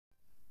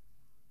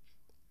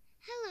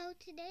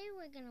today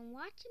we're gonna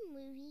watch a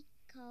movie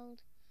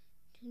called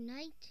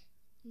Tonight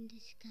in the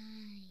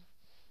Sky.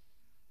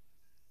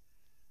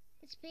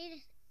 It's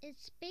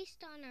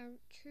based on a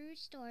true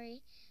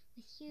story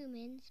with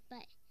humans,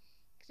 but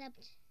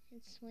except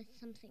it's with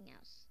something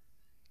else.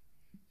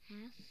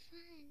 Have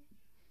fun.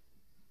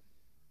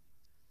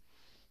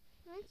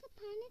 Once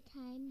upon a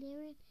time,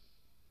 there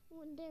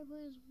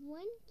was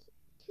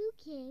two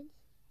kids.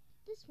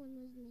 This one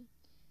was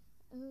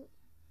named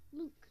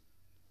Luke.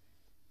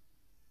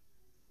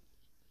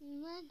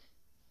 And one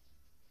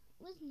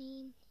was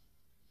named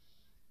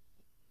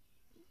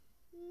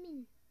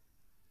Min.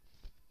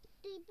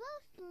 They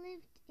both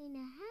lived in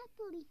a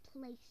happily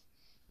place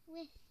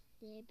with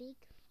their big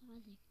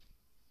father.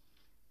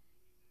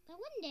 But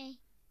one day,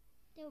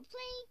 they were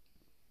playing.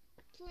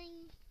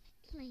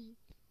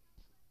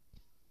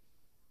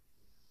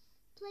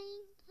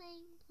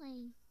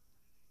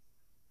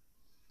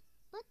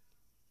 But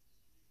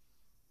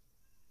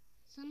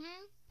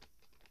somehow,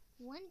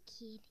 one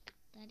kid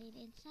got it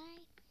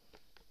inside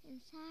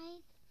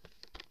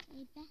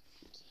a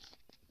basket.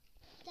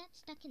 Got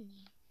stuck in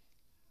there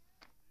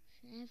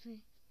forever.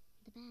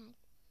 The bag.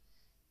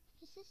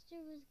 His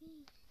sister was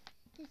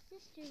getting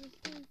scared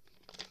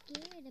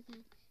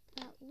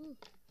about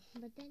Luke,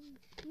 but then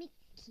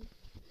Mickey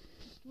just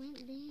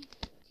went there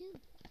too.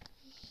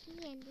 He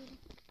ended up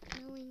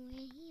knowing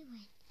where he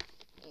went.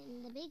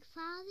 And the big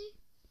father,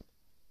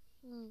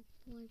 poor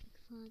big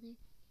father,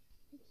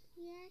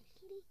 he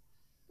actually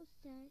was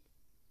sad.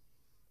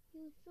 He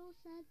was so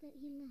sad that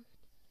he left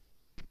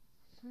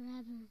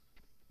forever.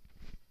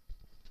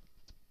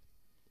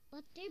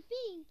 But their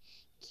big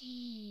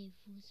cave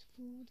was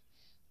full of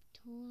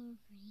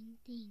torturing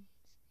things,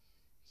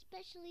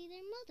 especially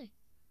their mother.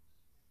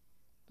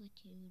 But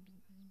you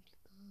don't want to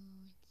go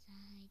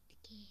inside the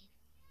cave.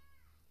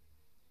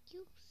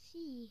 You'll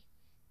see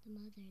the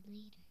mother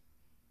later,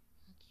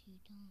 but you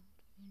don't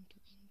want to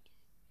enter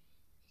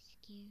the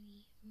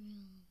scary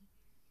room.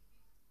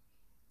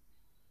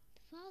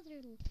 The father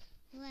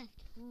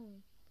left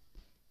home.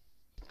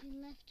 He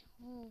left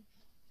home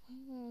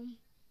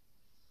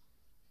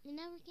and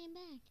never came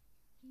back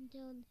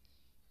until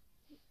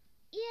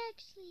he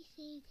actually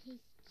saved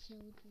his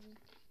children.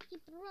 He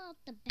brought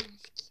the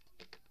basket.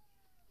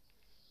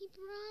 He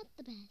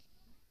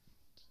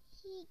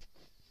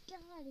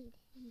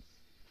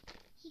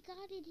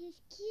guarded his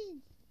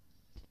kids.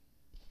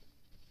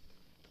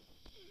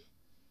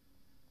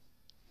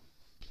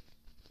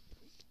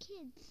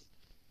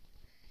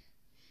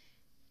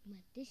 But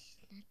this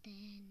is not the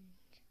end.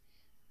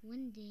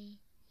 One day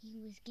he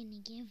was gonna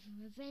give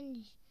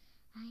revenge.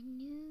 I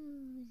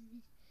knew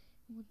this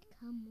would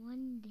come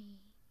one day,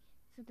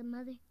 said the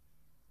mother.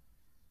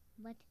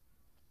 But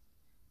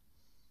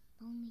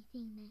the only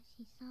thing that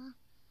she saw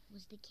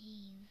was the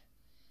cave.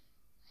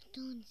 I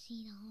don't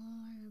see the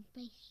horror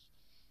face.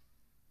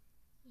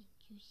 And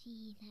you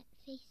see that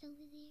face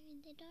over there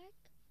in the dark?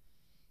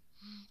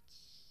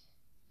 That's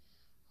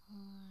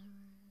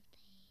horror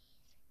face.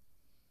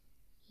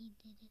 He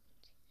didn't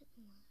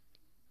want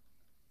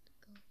to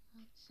go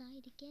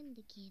outside again,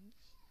 the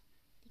kids.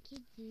 The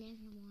kids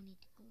never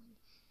wanted to go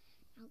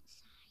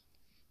outside.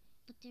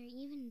 But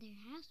their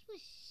house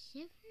was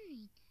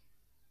shivering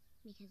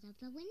because of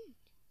the wind.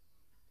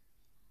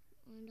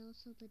 And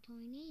also the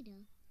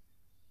tornado.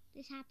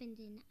 This happened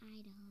in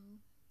Idaho.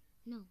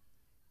 No.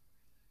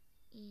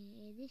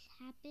 This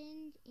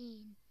happened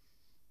in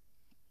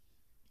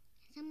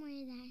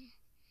somewhere that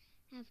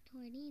have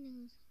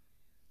tornadoes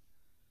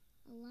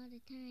a lot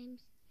of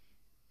times.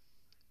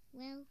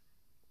 Well,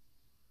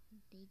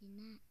 they did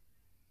not.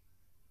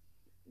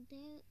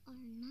 They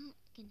are not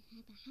gonna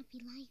have a happy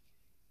life.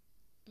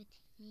 But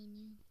they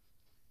knew.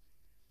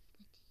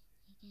 But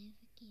they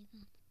never gave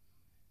up.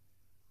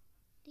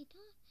 They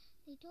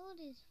told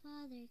his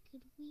father,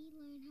 could we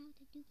learn how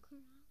to do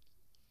karate?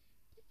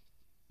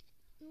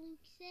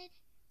 Luke said,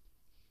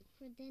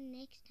 for then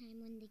next time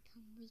when they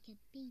come, we could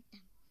beat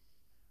them.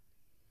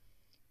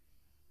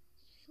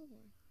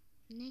 Sure.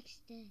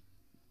 Next day,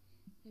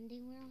 when they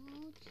were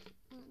all,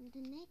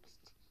 the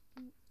next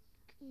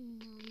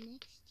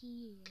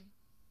year,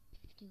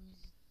 there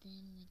was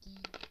them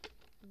again.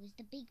 It was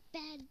the big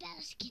bad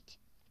basket.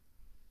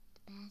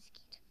 The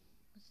basket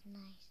was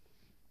nice.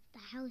 The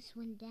house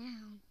went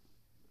down.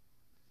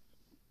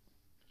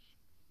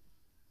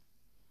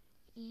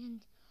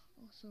 And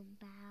also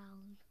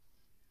bowed.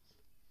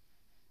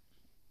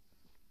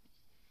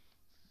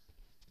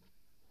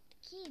 The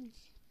kids.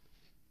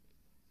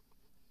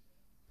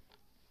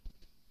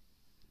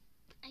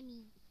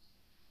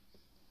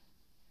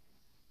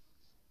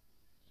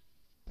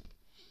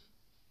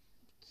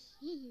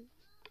 The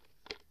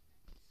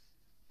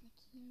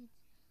kids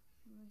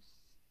were,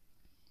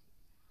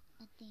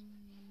 but they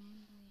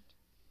remembered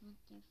what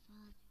their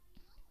father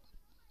taught them.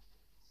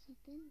 So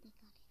then they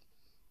got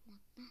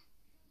it.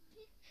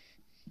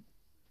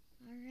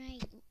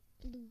 Alright,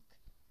 Luke.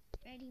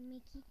 Ready,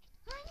 Mickey?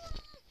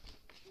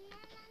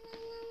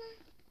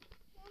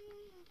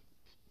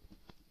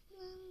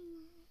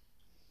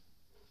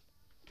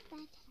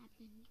 That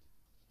happened.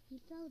 he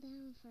fell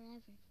down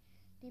forever.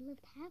 They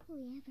lived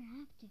happily ever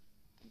after.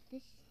 But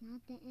this is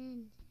not the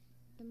end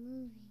of the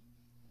movie.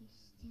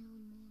 There's still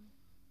more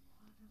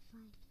water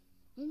fight.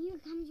 And here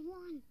comes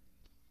one.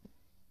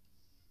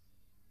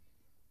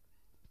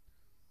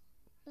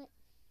 But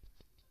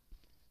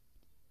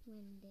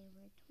when they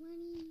were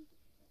 20,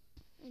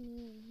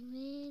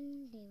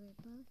 when they were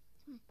both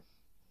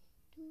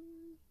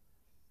 22,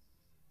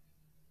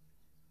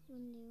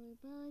 when they were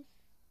both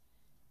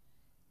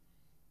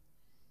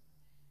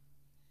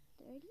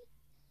 30,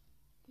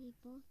 they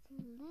both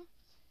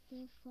left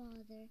their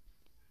father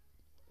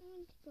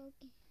and to go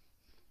get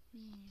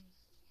married.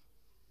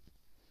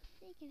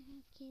 They could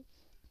have kids.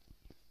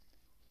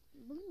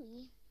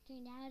 Bluey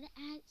turned out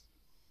as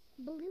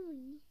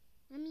Lukey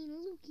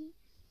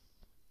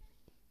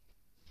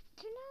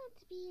turned out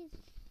to be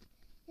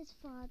his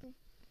father.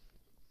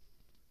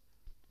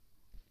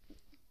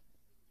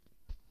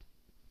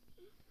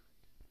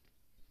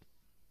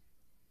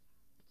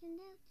 Turned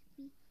out to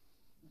be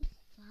his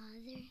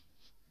father.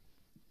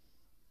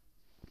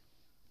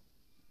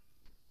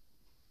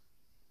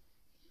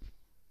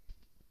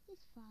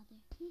 His father.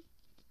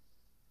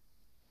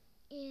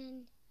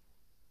 And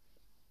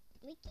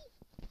Mickey,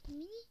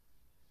 Minnie,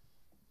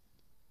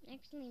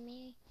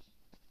 actually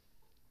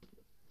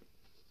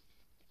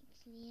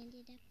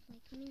ended up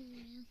like Minnie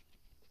Mouse.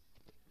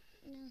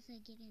 And also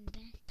get in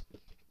basketball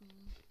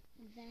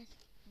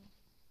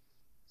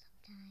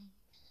sometimes.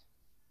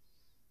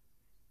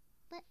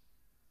 But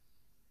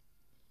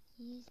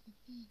here's the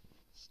thing.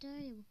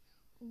 Story.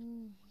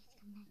 Oh, he's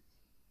come back.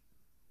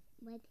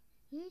 But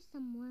here's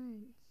some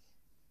words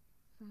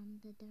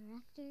from the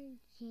director,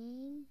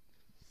 JANE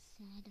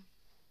Saado.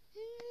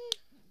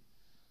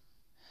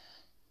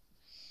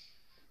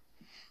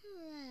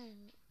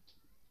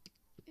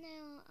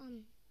 Now,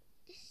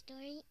 this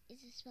story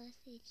is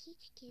supposed to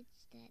teach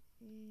kids that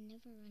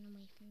never run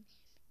away from their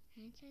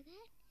parents or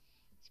that.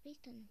 It's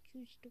based on a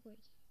true story,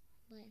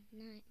 but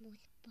not with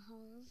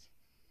balls,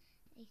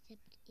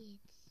 except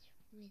it's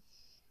with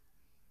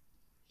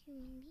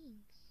human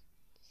beings.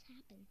 This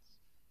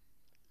happens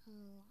a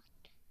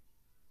lot.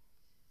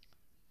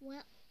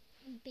 Well,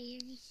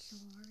 very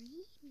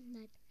sorry,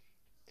 but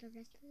the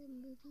rest of the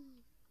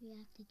movie, you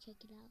have to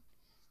check it out.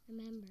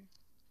 Remember,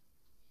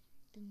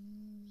 the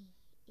movie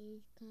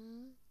is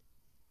called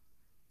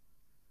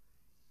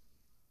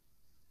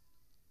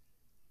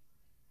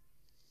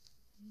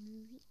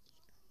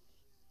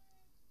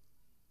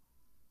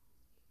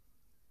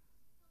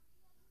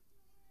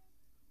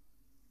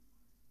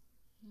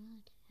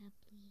Not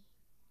Happily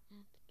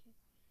After.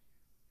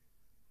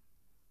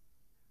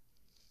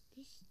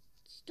 This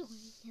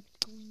story kept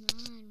going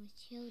on with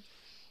children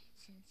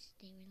since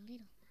they were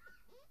little.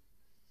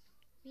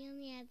 We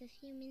only have a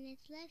few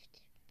minutes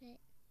left, but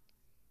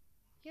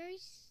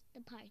here's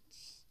the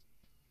parts.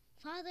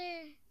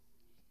 Father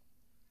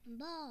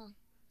Ball.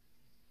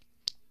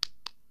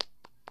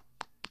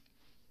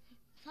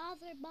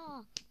 Father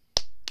Ball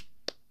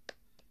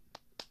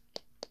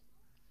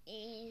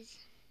is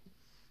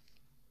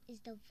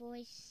the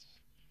voice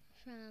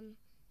from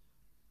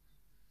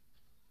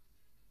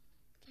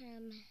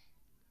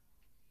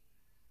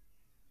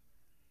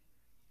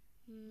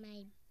my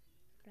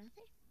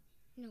brother?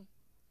 No.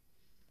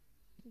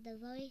 The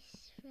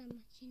voice from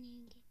what's your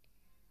name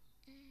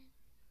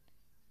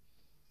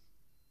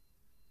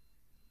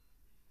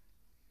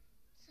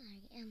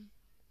again?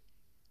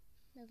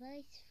 The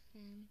voice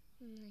from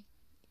my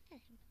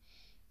dad.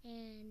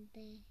 And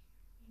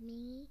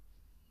Mickey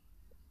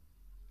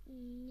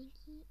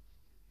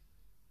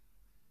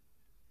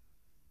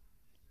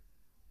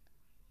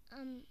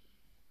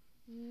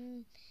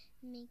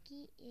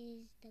Mickey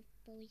is the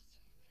voice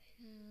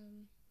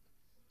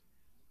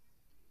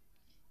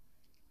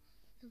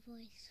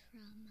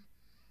from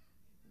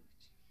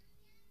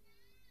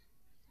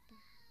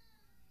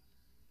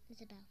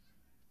Isabel.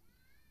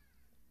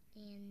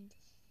 And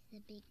the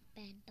big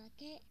bad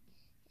bucket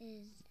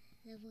is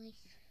the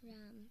voice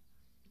from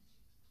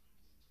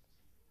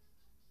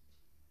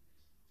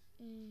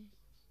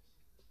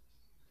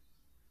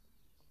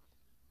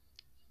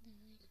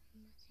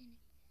what's her name?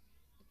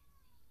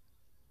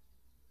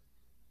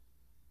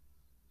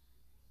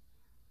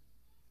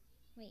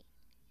 Wait,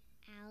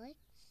 Alex.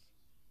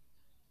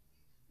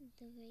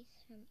 The voice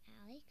from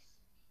Alex.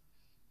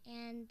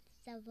 And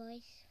the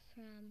voice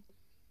from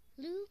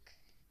Luke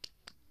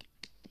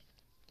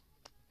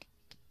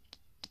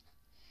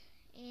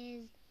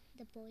is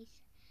the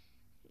voice.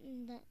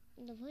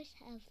 The voice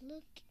of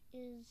Luke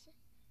is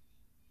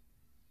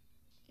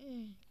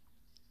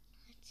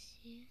let's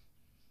see.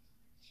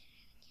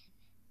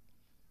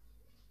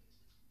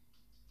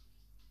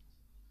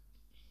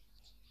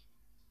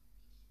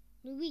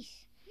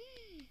 Luis.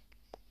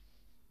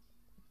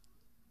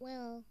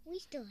 Well, we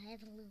still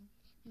have a little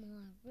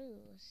more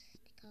rules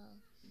to go.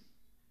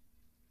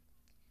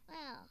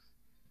 Well,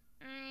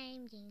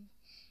 I'm Jane,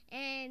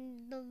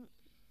 and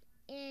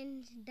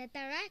the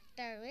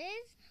director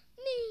is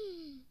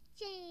me,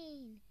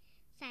 Jane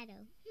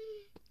Saado.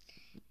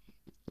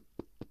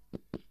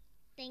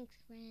 Thanks,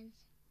 friends.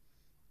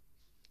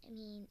 I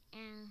mean,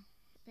 Al,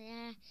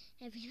 yeah,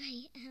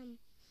 everybody.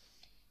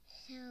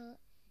 So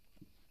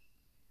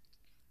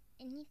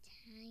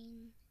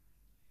anytime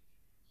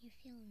you're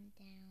feeling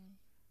down,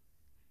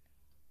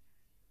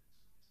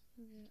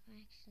 you're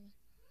actually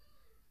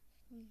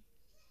feeling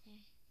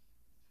sad.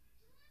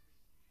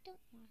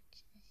 Don't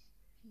watch this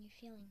when you're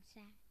feeling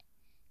sad,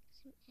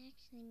 because it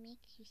actually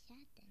makes you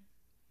sad then.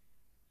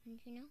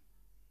 Don't you know?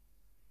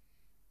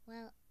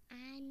 Well,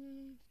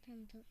 I'm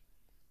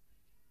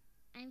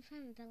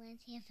from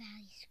Valencia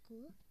Valley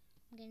School.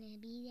 I'm gonna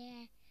be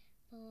there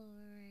for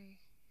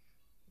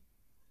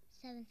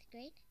 7th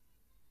grade.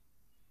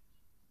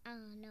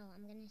 Oh no,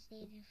 I'm gonna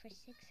stay there for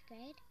 6th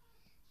grade.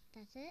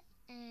 That's it.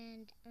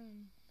 And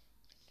I'm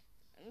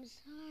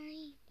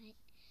sorry, but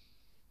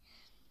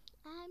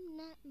I'm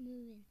not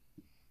moving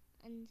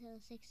until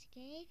 6th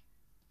grade.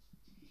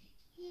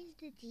 Here's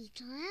the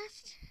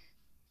details.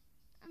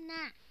 I'm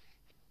not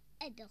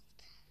adult.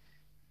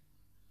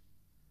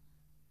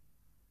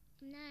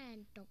 I'm not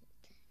an adult.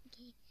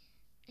 Okay,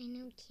 I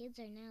know kids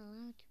are not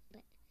allowed to,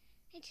 but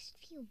I just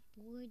feel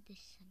bored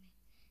this summer.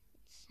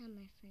 It's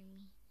summer for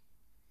me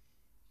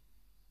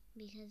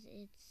because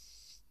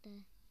it's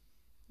the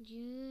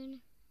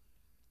June.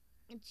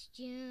 It's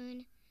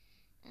June.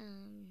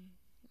 Oh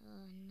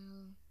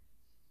no,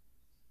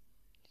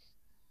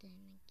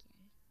 them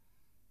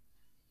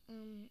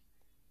again.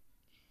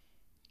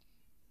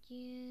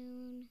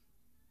 June.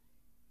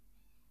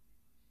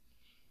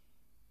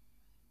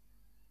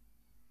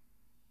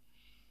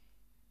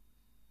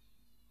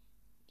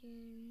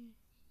 June.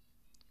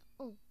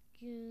 Oh,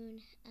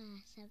 June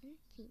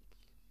 17th.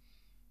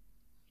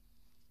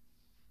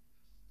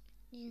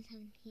 June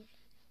 17th.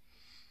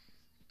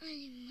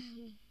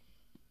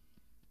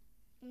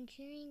 I'm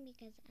cheering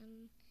because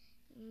in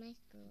my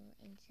school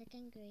in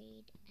 2nd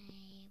grade.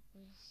 I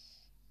was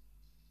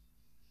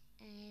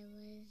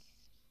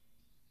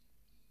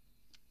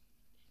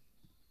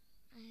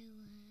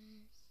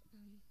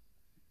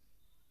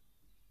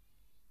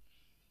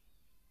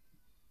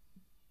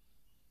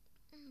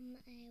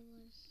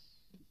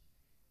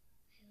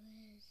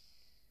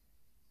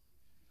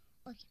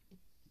okay.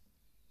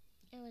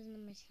 I was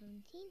number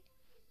 17,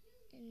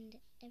 and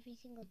every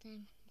single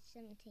time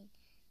 17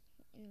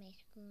 in my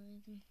school,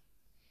 even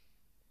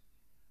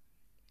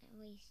I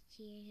always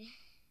cheered.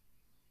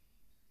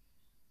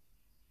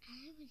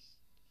 I'm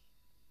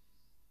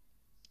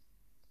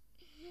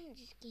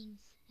just getting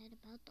sad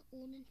about the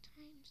olden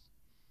times.